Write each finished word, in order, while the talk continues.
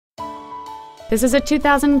This is a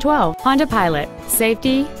 2012 Honda Pilot.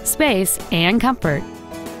 Safety, space, and comfort.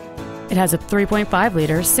 It has a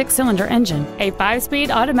 3.5-liter six-cylinder engine, a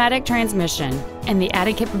 5-speed automatic transmission, and the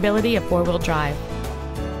added capability of four-wheel drive.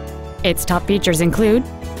 Its top features include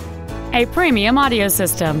a premium audio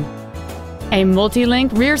system, a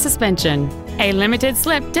multi-link rear suspension, a limited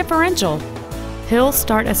slip differential, hill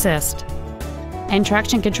start assist, and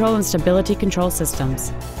traction control and stability control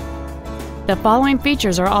systems. The following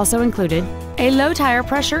features are also included: a low tire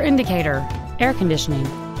pressure indicator, air conditioning,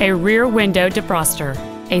 a rear window defroster,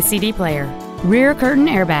 a CD player, rear curtain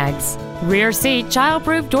airbags, rear seat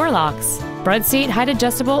child-proof door locks, front seat height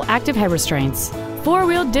adjustable active head restraints,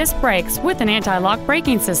 four-wheel disc brakes with an anti-lock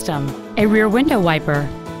braking system, a rear window wiper,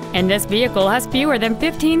 and this vehicle has fewer than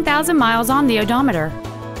 15,000 miles on the odometer.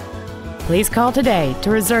 Please call today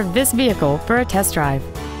to reserve this vehicle for a test drive.